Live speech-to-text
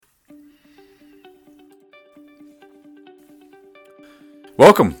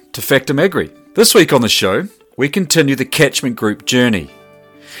Welcome to Factum Agri. This week on the show, we continue the catchment group journey.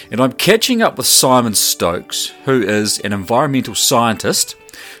 And I'm catching up with Simon Stokes, who is an environmental scientist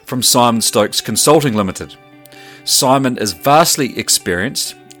from Simon Stokes Consulting Limited. Simon is vastly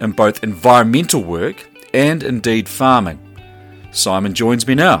experienced in both environmental work and indeed farming. Simon joins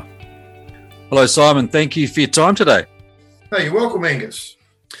me now. Hello Simon, thank you for your time today. Hey, you're welcome, Angus.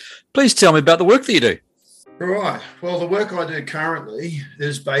 Please tell me about the work that you do. Right. Well, the work I do currently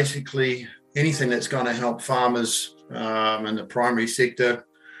is basically anything that's going to help farmers in the primary sector,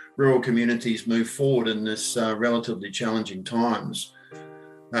 rural communities move forward in this relatively challenging times.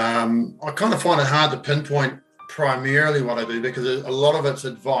 I kind of find it hard to pinpoint primarily what I do because a lot of it's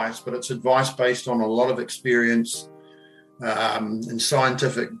advice, but it's advice based on a lot of experience and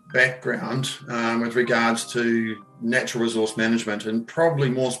scientific background with regards to natural resource management and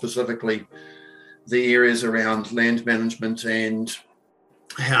probably more specifically the areas around land management and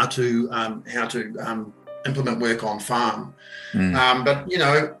how to implement work on farm. But, you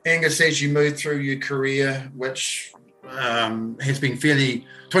know, Angus, as you move through your career, which has been fairly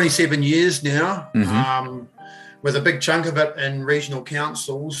 27 years now, with a big chunk of it in regional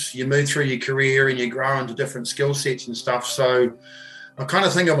councils, you move through your career and you grow into different skill sets and stuff. So I kind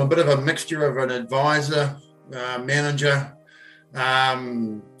of think I'm a bit of a mixture of an advisor, manager,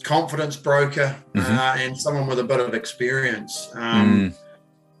 confidence broker, and someone with a bit of experience.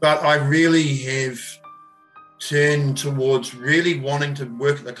 But I really have turned towards really wanting to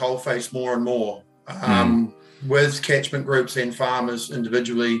work at the coalface more and more with catchment groups and farmers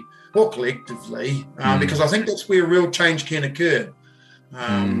individually or collectively, because I think that's where real change can occur.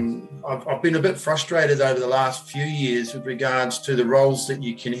 I've been a bit frustrated over the last few years with regards to the roles that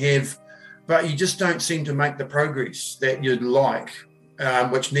you can have, but you just don't seem to make the progress that you'd like,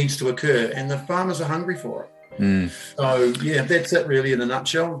 which needs to occur, and the farmers are hungry for it. So, yeah, that's it really in a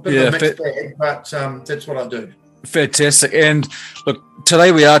nutshell. Bit of a mixed bag, but that's what I do. Fantastic. And look,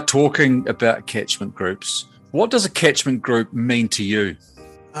 today we are talking about catchment groups. What does a catchment group mean to you?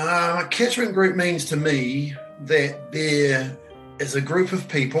 A catchment group means to me that there is a group of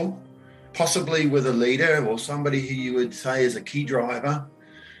people, possibly with a leader or somebody who you would say is a key driver,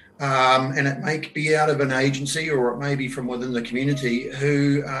 and it may be out of an agency or it may be from within the community,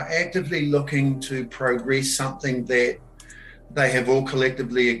 who are actively looking to progress something that they have all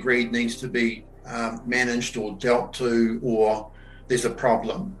collectively agreed needs to be managed or dealt to, or there's a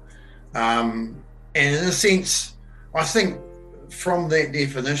problem. And in a sense, I think from that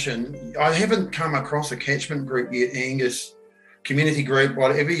definition, I haven't come across a catchment group yet, Angus, community group,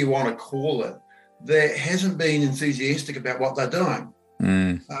 whatever you want to call it, that hasn't been enthusiastic about what they're doing.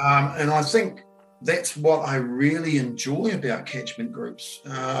 And I think that's what I really enjoy about catchment groups.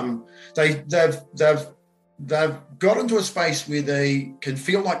 They've got into a space where they can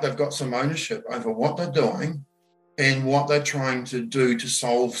feel like they've got some ownership over what they're doing and what they're trying to do to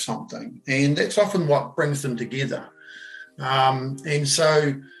solve something. And that's often what brings them together. And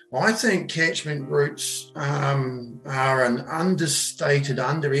so I think catchment groups are an understated,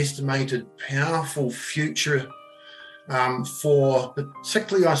 underestimated, powerful future for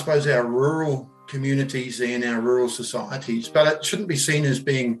particularly, I suppose, our rural communities and our rural societies. But it shouldn't be seen as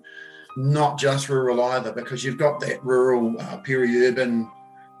being not just rural either, because you've got that rural, peri-urban,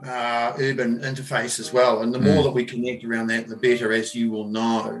 urban interface as well. And the more that we connect around that, the better, as you will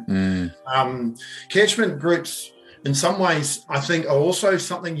know. Catchment groups, in some ways, I think are also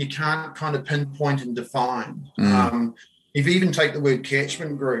something you can't kind of pinpoint and define. If you even take the word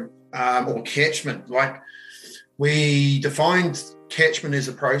catchment group or catchment, like we defined catchment as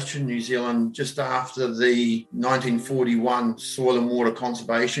approach in New Zealand just after the 1941 Soil and Water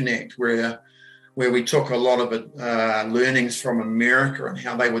Conservation Act, where we took a lot of learnings from America and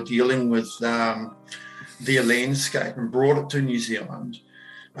how they were dealing with their landscape and brought it to New Zealand.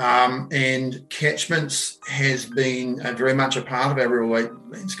 And catchments has been very much a part of our rural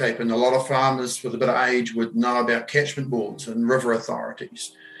landscape, and a lot of farmers with a bit of age would know about catchment boards and river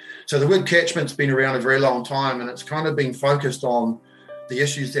authorities. So the word catchment's been around a very long time, and it's kind of been focused on the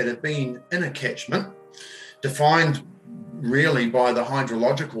issues that have been in a catchment, defined really by the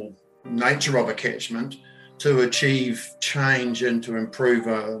hydrological nature of a catchment, to achieve change and to improve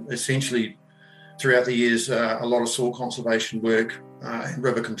essentially throughout the years a lot of soil conservation work and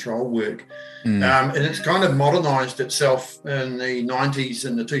river control work. And it's kind of modernised itself in the 90s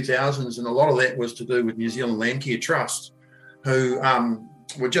and the 2000s, and a lot of that was to do with New Zealand Landcare Trust, who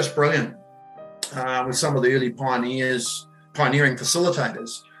were just brilliant with some of the early pioneering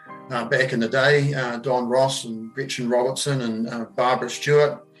facilitators back in the day, Don Ross and Gretchen Robertson and Barbara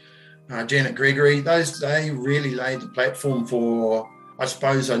Stewart, Janet Gregory. They really laid the platform for I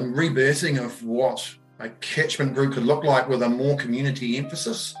suppose, a rebirthing of what a catchment group could look like with a more community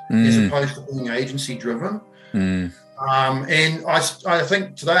emphasis as opposed to being agency driven. And I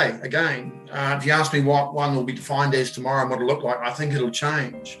think today, again, if you ask me what one will be defined as tomorrow and what it'll look like, I think it'll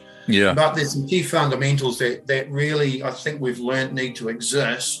change. Yeah. But there's some key fundamentals that really I think we've learnt need to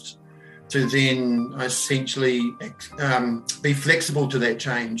exist to then essentially be flexible to that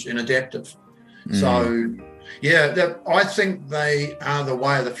change and adaptive. So, yeah, I think they are the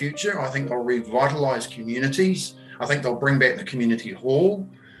way of the future. I think they'll revitalise communities. I think they'll bring back the community hall.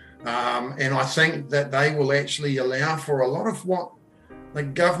 And I think that they will actually allow for a lot of what the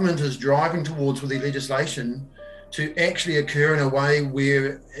government is driving towards with the legislation to actually occur in a way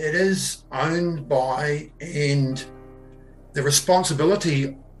where it is owned by and the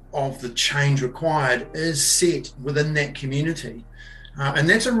responsibility of the change required is set within that community. And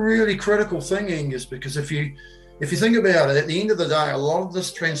that's a really critical thing, Angus, because if you think about it, at the end of the day, a lot of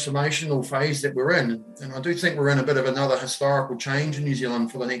this transformational phase that we're in, and I do think we're in a bit of another historical change in New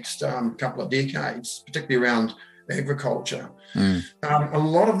Zealand for the next couple of decades, particularly around agriculture. A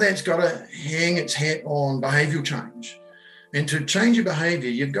lot of that's got to hang its hat on behavioural change. And to change your behaviour,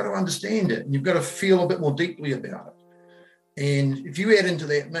 you've got to understand it and you've got to feel a bit more deeply about it. And if you add into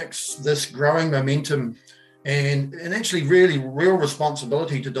that mix this growing momentum and actually really real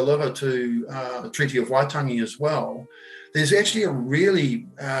responsibility to deliver to the Treaty of Waitangi as well, there's actually a really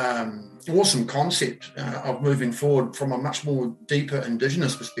awesome concept of moving forward from a much more deeper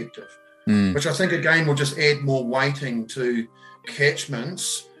Indigenous perspective, which I think, again, will just add more weighting to catchment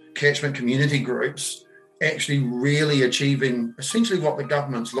community groups actually really achieving essentially what the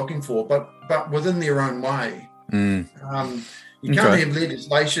government's looking for, but within their own way. You can't have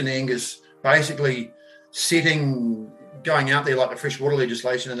legislation, Angus, basically going out there like the freshwater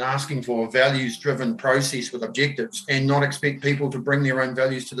legislation and asking for a values-driven process with objectives and not expect people to bring their own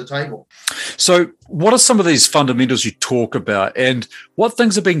values to the table. So what are some of these fundamentals you talk about, and what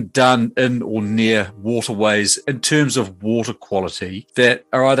things are being done in or near waterways in terms of water quality that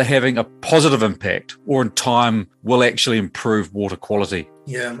are either having a positive impact or in time will actually improve water quality?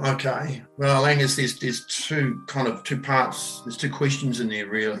 Yeah, okay. Well, Angus, there's two parts. There's two questions in there,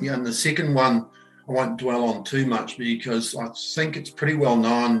 really. And the second one I won't dwell on too much because I think it's pretty well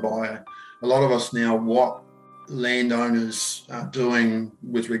known by a lot of us now what landowners are doing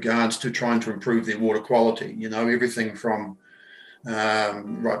with regards to trying to improve their water quality. You know, everything from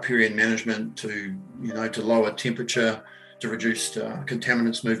riparian management to lower temperature, to reduce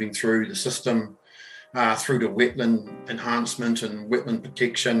contaminants moving through the system, through to wetland enhancement and wetland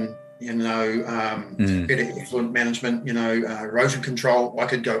protection, better effluent management, erosion control. I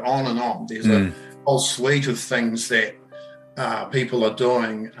could go on and on. There's a whole suite of things that people are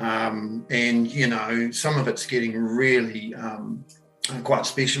doing, and some of it's getting really quite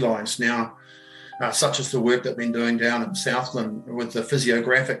specialised now, such as the work that I've been doing down in Southland with the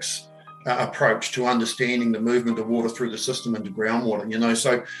physiographics approach to understanding the movement of water through the system into groundwater.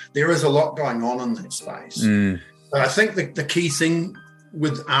 So there is a lot going on in that space. But I think the key thing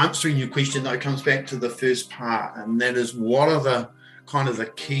with answering your question, though, comes back to the first part, and that is what are the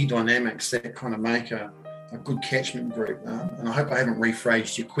key dynamics that kind of make a good catchment group. And I hope I haven't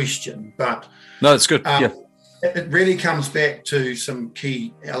rephrased your question, but no, it's good. Yeah, it really comes back to some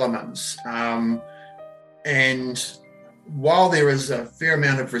key elements. And while there is a fair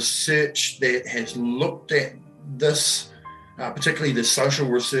amount of research that has looked at this, particularly the social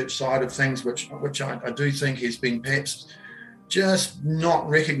research side of things, which I do think has been perhaps just not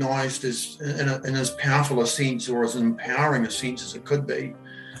recognised as in as powerful a sense or as empowering a sense as it could be.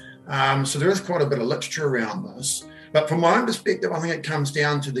 So there is quite a bit of literature around this. But from my own perspective, I think it comes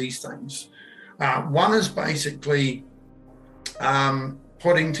down to these things. One is basically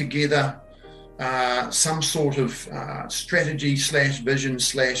putting together some sort of strategy / vision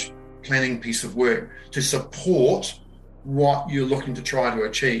 / planning piece of work to support what you're looking to try to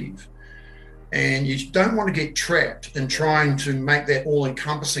achieve. And you don't want to get trapped in trying to make that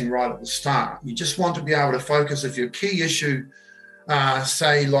all-encompassing right at the start. You just want to be able to focus if your key issue,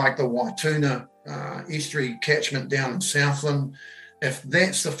 say like the Waituna estuary catchment down in Southland, if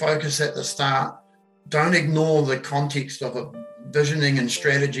that's the focus at the start, don't ignore the context of it, visioning and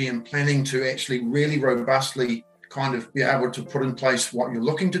strategy and planning to actually really robustly kind of be able to put in place what you're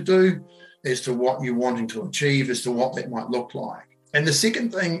looking to do as to what you're wanting to achieve, as to what that might look like. And the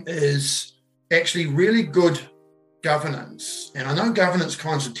second thing is actually really good governance. And I know governance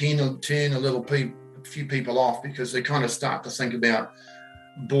kind of turn a few people off because they kind of start to think about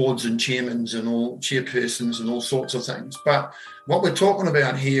boards and chairmans and all chairpersons and all sorts of things. But what we're talking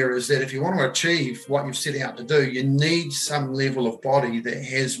about here is that if you want to achieve what you've set out to do, you need some level of body that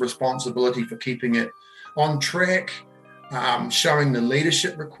has responsibility for keeping it on track, showing the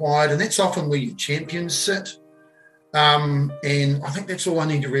leadership required. And that's often where your champions sit. And I think that's all I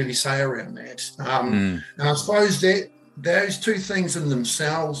need to really say around that. And I suppose that those two things in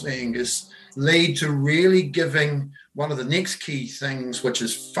themselves, Angus, lead to really giving one of the next key things, which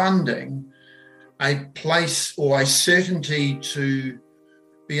is funding, a place or a certainty to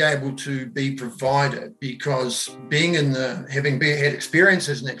be able to be provided. Because having had experience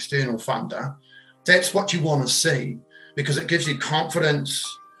as an external funder, that's what you want to see, because it gives you confidence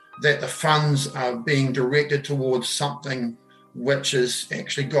that the funds are being directed towards something which has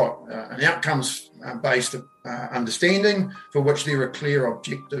actually got an outcomes-based understanding for which there are clear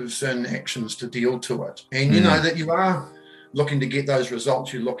objectives and actions to deal to it. And you know that you are looking to get those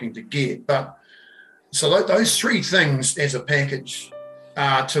results you're looking to get. But so those three things as a package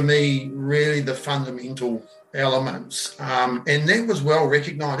are, to me, really the fundamental elements. And that was well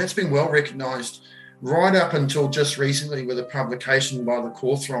recognised. That's been well recognised right up until just recently with a publication by the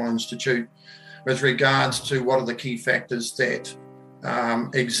Cawthron Institute with regards to what are the key factors that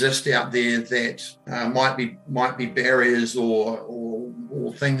exist out there that might be barriers or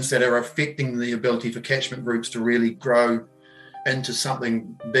things that are affecting the ability for catchment groups to really grow into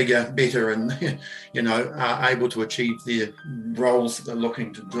something bigger, better, and are able to achieve their roles that they're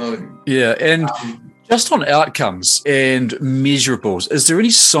looking to do. Yeah, and just on outcomes and measurables, is there any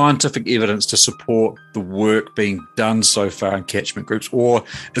scientific evidence to support the work being done so far in catchment groups, or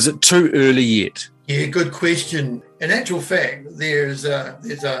is it too early yet? Yeah, good question. In actual fact,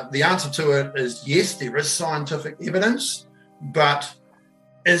 the answer to it is yes, there is scientific evidence, but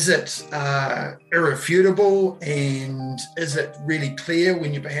is it irrefutable, and is it really clear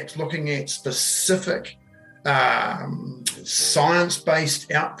when you're perhaps looking at specific science-based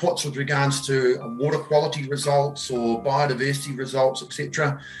outputs with regards to water quality results or biodiversity results,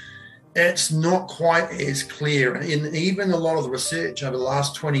 etc.? It's not quite as clear. And even a lot of the research over the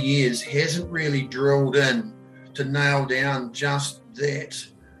last 20 years hasn't really drilled in to nail down just that,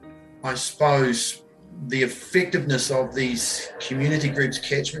 I suppose, the effectiveness of these community groups,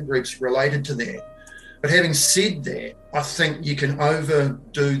 catchment groups related to that. But having said that, I think you can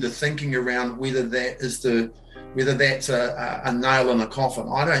overdo the thinking around whether that's a nail in a coffin.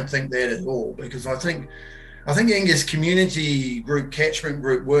 I don't think that at all, because I think Angus, community group, catchment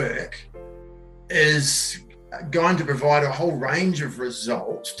group work is going to provide a whole range of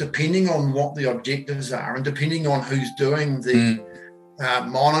results depending on what the objectives are and depending on who's doing the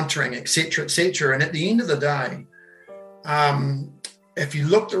monitoring, et cetera, et cetera. And at the end of the day, if you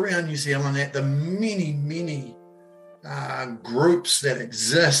looked around New Zealand at the many groups that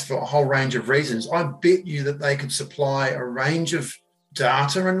exist for a whole range of reasons, I bet you that they could supply a range of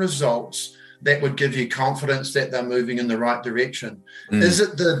data and results that would give you confidence that they're moving in the right direction. Is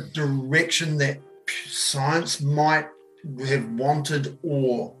it the direction that science might have wanted,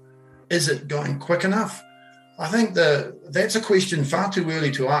 or is it going quick enough? I think that's a question far too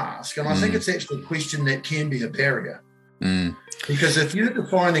early to ask, and I think it's actually a question that can be a barrier. Because if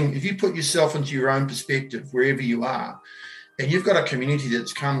you put yourself into your own perspective, wherever you are, and you've got a community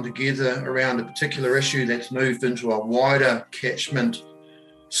that's come together around a particular issue that's moved into a wider catchment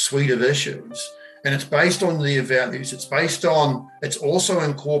suite of issues, and it's based on their values, it's also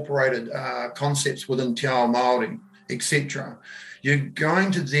incorporated concepts within Te Ao Māori, etc., you're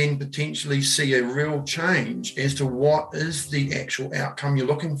going to then potentially see a real change as to what is the actual outcome you're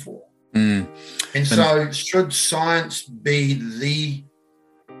looking for. And so should science be the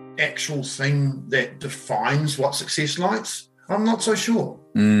actual thing that defines what success likes? I'm not so sure.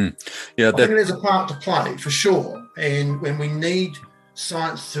 I think there's a part to play, for sure. And when we need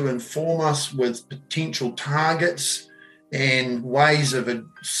science to inform us with potential targets and ways of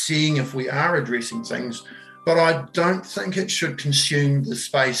seeing if we are addressing things, but I don't think it should consume the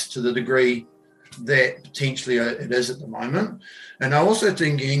space to the degree that potentially it is at the moment. And I also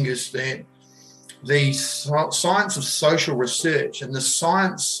think, Angus, that the science of social research and the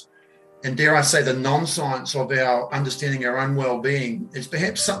science, and dare I say the non-science of our understanding our own well-being, is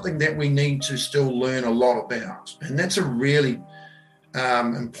perhaps something that we need to still learn a lot about. And that's a really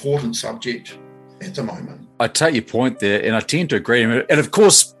important subject at the moment. I take your point there, and I tend to agree. And of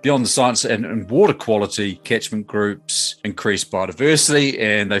course, beyond the science and water quality, catchment groups increase biodiversity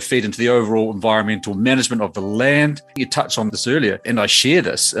and they feed into the overall environmental management of the land. You touched on this earlier, and I share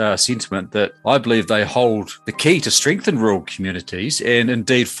this sentiment that I believe they hold the key to strengthen rural communities and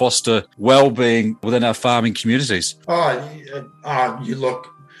indeed foster well-being within our farming communities. You look,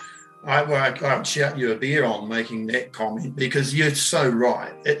 I'd shout you a beer on making that comment, because you're so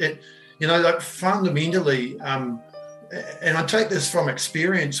right. Fundamentally, and I take this from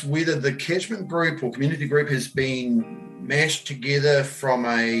experience, whether the catchment group or community group has been mashed together from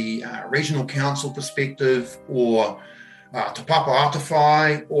a regional council perspective or Te Papa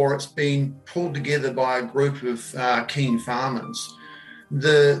Atawhai, or it's been pulled together by a group of keen farmers.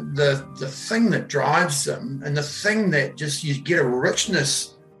 The thing that drives them, and the thing that just you get a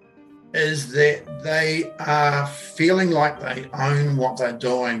richness, is that they are feeling like they own what they're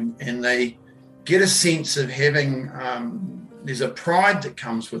doing, and they get a sense of having, there's a pride that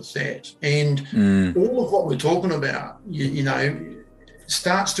comes with that. And all of what we're talking about,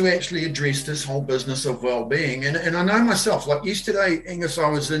 starts to actually address this whole business of well-being. And I know myself, like yesterday, Angus, I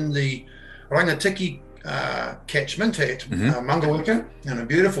was in the Rangatiki catchment at Mangaweka, in a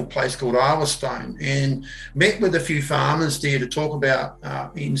beautiful place called Awastone, and met with a few farmers there to talk about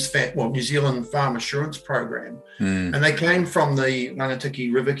NSFAP, New Zealand Farm Assurance Program. And they came from the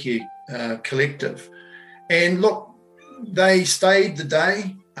Rangatiki River Care Collective. And look, they stayed the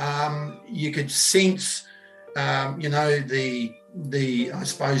day. You could sense, I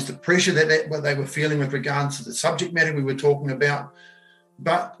suppose the pressure that what they were feeling with regards to the subject matter we were talking about.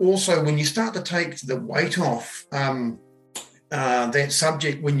 But also, when you start to take the weight off that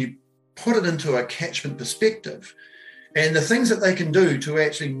subject, when you put it into a catchment perspective, and the things that they can do to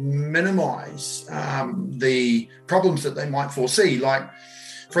actually minimise the problems that they might foresee, like,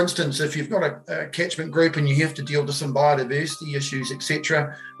 for instance, if you've got a catchment group and you have to deal with some biodiversity issues,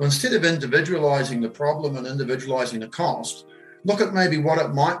 etc., well, instead of individualising the problem and individualising the cost, look at maybe what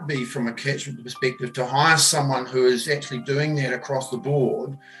it might be from a catchment perspective to hire someone who is actually doing that across the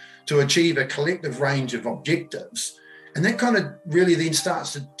board to achieve a collective range of objectives. And that kind of really then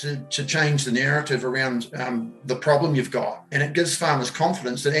starts to change the narrative around the problem you've got. And it gives farmers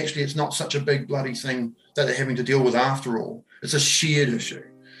confidence that actually it's not such a big bloody thing that they're having to deal with after all. It's a shared issue.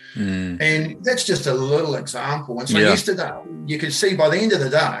 And that's just a little example. And so yesterday, you could see by the end of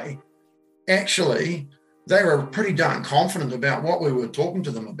the day, actually, they were pretty darn confident about what we were talking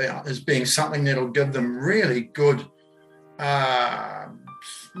to them about as being something that'll give them really good,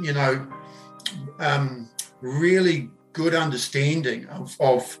 really good understanding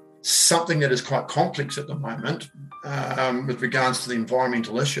of something that is quite complex at the moment with regards to the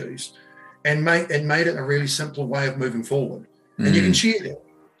environmental issues, and made it a really simple way of moving forward. And you can share that.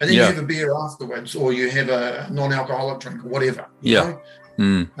 And then you have a beer afterwards, or you have a non-alcoholic drink or whatever. You know?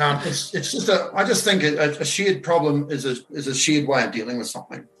 It's just I just think a shared problem is a shared way of dealing with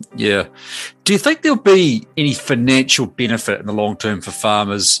something. Yeah. Do you think there'll be any financial benefit in the long term for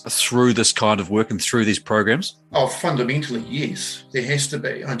farmers through this kind of work and through these programs? Oh, fundamentally, yes, there has to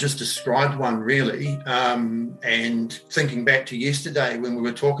be. I just described one really, and thinking back to yesterday when we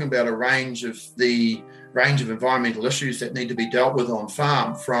were talking about a range of environmental issues that need to be dealt with on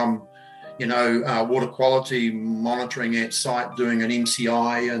farm, from water quality monitoring at site, doing an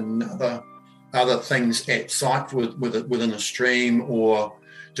MCI and other things at site within a stream, or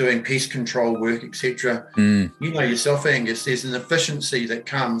doing pest control work, etc. You know yourself, Angus, there's an efficiency that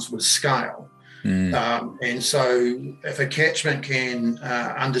comes with scale. And so if a catchment can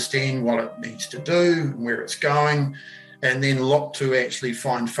understand what it needs to do, where it's going, and then look to actually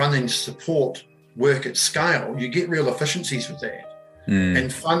find funding to support work at scale, you get real efficiencies with that. And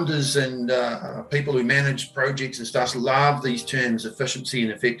funders and people who manage projects and stuff love these terms, efficiency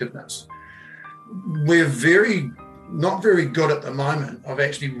and effectiveness. We're not very good at the moment of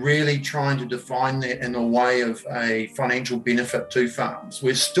actually really trying to define that in a way of a financial benefit to farms.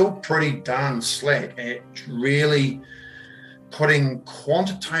 We're still pretty darn slack at really putting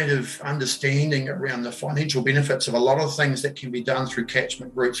quantitative understanding around the financial benefits of a lot of things that can be done through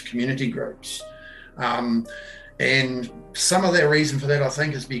catchment groups, community groups. And some of the reason for that, I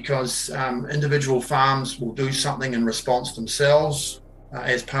think, is because individual farms will do something in response themselves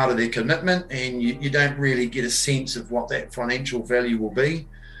as part of their commitment, and you don't really get a sense of what that financial value will be.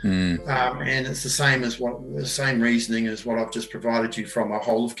 And it's the same reasoning as what I've just provided you from a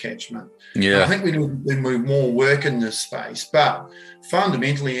whole of catchment. I think we need to move more work in this space, but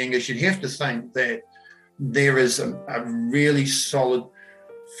fundamentally, Angus, you'd have to think that there is a really solid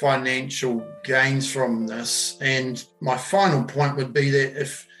financial gains from this. And my final point would be that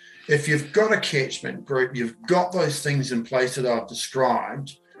if you've got a catchment group, you've got those things in place that I've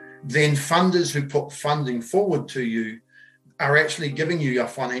described, then funders who put funding forward to you are actually giving you your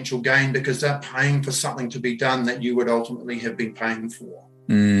financial gain because they're paying for something to be done that you would ultimately have been paying for.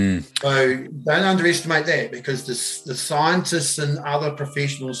 So don't underestimate that, because the scientists and other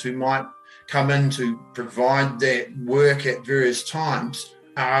professionals who might come in to provide that work at various times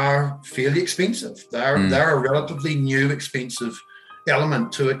are fairly expensive. They're a relatively new, expensive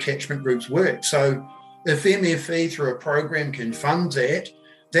element to a catchment group's work. So if MFE through a program can fund that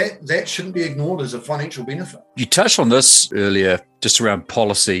shouldn't be ignored as a financial benefit. You touched on this earlier, just around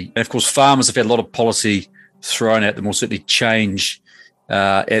policy. And of course, farmers have had a lot of policy thrown at them, or certainly change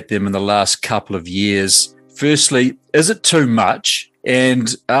at them in the last couple of years. Firstly, is it too much?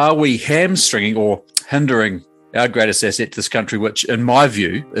 And are we hamstringing or hindering our greatest asset to this country, which in my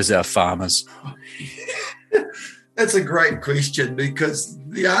view is our farmers? That's a great question, because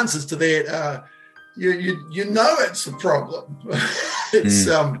the answers to that are, you know it's a problem. It's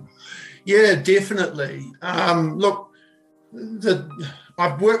yeah, definitely. Look,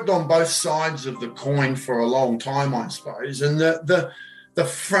 I've worked on both sides of the coin for a long time, I suppose, and the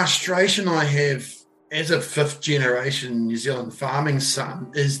frustration I have as a fifth generation New Zealand farming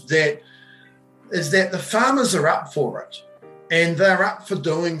son is that the farmers are up for it, and they're up for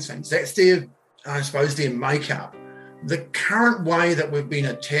doing things. That's their makeup. The current way that we've been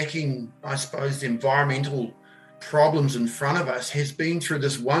attacking, I suppose, the environmental problems in front of us has been through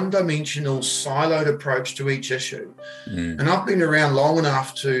this one-dimensional, siloed approach to each issue. And I've been around long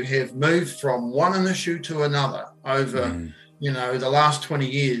enough to have moved from one issue to another over, the last 20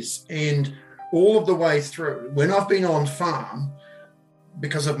 years. And all of the way through, when I've been on farm,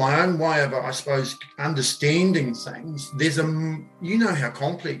 because of my own way of, I suppose, understanding things, you know how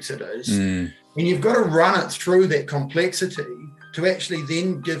complex it is. And you've got to run it through that complexity to actually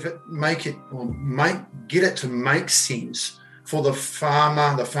then get it to make sense for the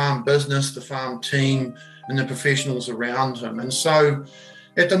farmer, the farm business, the farm team, and the professionals around him. And so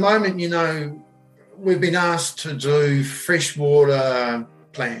at the moment, we've been asked to do freshwater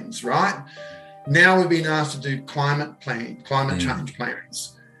plans, right? Now we've been asked to do climate change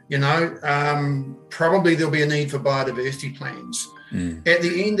plans. Probably there'll be a need for biodiversity plans. At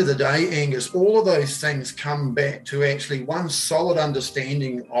the end of the day, Angus, all of those things come back to actually one solid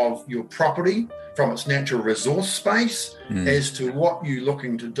understanding of your property from its natural resource space as to what you're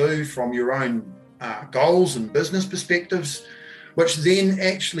looking to do from your own goals and business perspectives, which then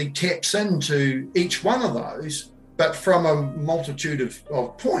actually taps into each one of those, but from a multitude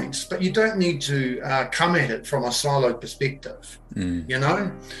of points. But you don't need to come at it from a siloed perspective.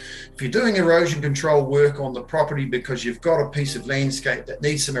 If you're doing erosion control work on the property because you've got a piece of landscape that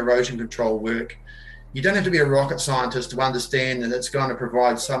needs some erosion control work, you don't have to be a rocket scientist to understand that it's going to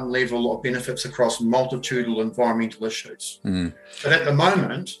provide some level of benefits across multitudinal environmental issues. But at the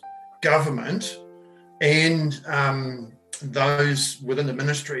moment, government and those within the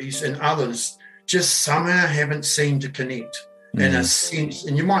ministries and others just somehow haven't seemed to connect in a sense,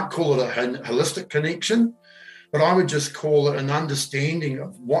 and you might call it a holistic connection, but I would just call it an understanding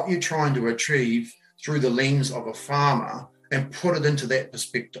of what you're trying to achieve through the lens of a farmer and put it into that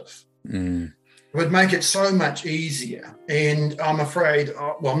perspective. It would make it so much easier. And I'm afraid,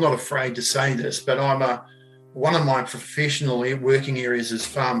 I'm not afraid to say this, but one of my professional working areas is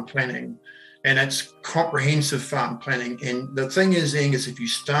farm planning, and it's comprehensive farm planning. And the thing is, Angus, if you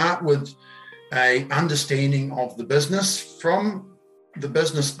start with a understanding of the business from the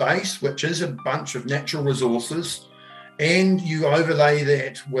business base, which is a bunch of natural resources, and you overlay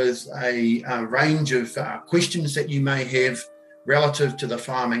that with a range of questions that you may have relative to the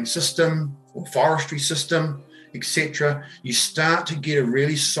farming system or forestry system, etc., you start to get a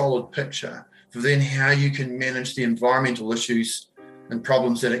really solid picture for then how you can manage the environmental issues and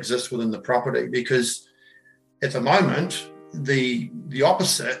problems that exist within the property. Because at the moment, the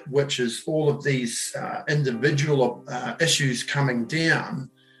opposite, which is all of these individual issues coming down,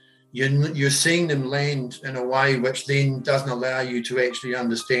 you're seeing them land in a way which then doesn't allow you to actually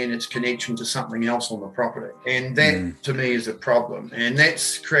understand its connection to something else on the property. And that, to me, is a problem. And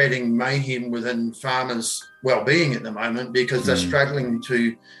that's creating mayhem within farmers' well-being at the moment, because they're struggling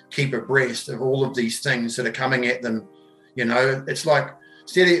to keep abreast of all of these things that are coming at them. It's like,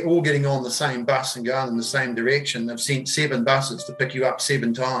 instead of all getting on the same bus and going in the same direction, they've sent 7 buses to pick you up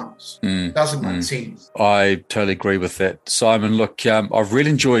 7 times. Doesn't make sense. I totally agree with that, Simon. Look, I've really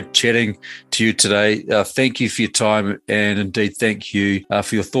enjoyed chatting to you today. Thank you for your time, and indeed thank you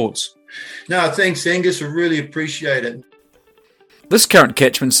for your thoughts. No, thanks, Angus. I really appreciate it. This current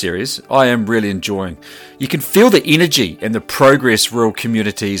catchment series I am really enjoying. You can feel the energy and the progress rural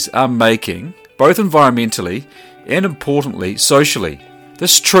communities are making, both environmentally and importantly socially.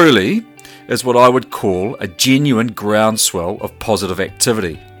 This truly is what I would call a genuine groundswell of positive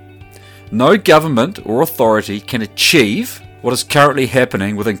activity. No government or authority can achieve what is currently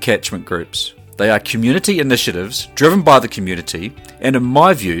happening within catchment groups. They are community initiatives driven by the community, and in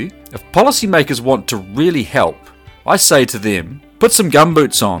my view, if policymakers want to really help, I say to them, put some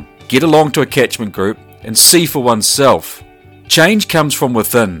gumboots on, get along to a catchment group and see for oneself. Change comes from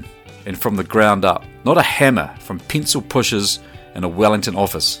within and from the ground up, not a hammer from pencil pushers in a Wellington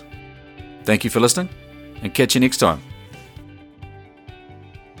office. Thank you for listening and catch you next time.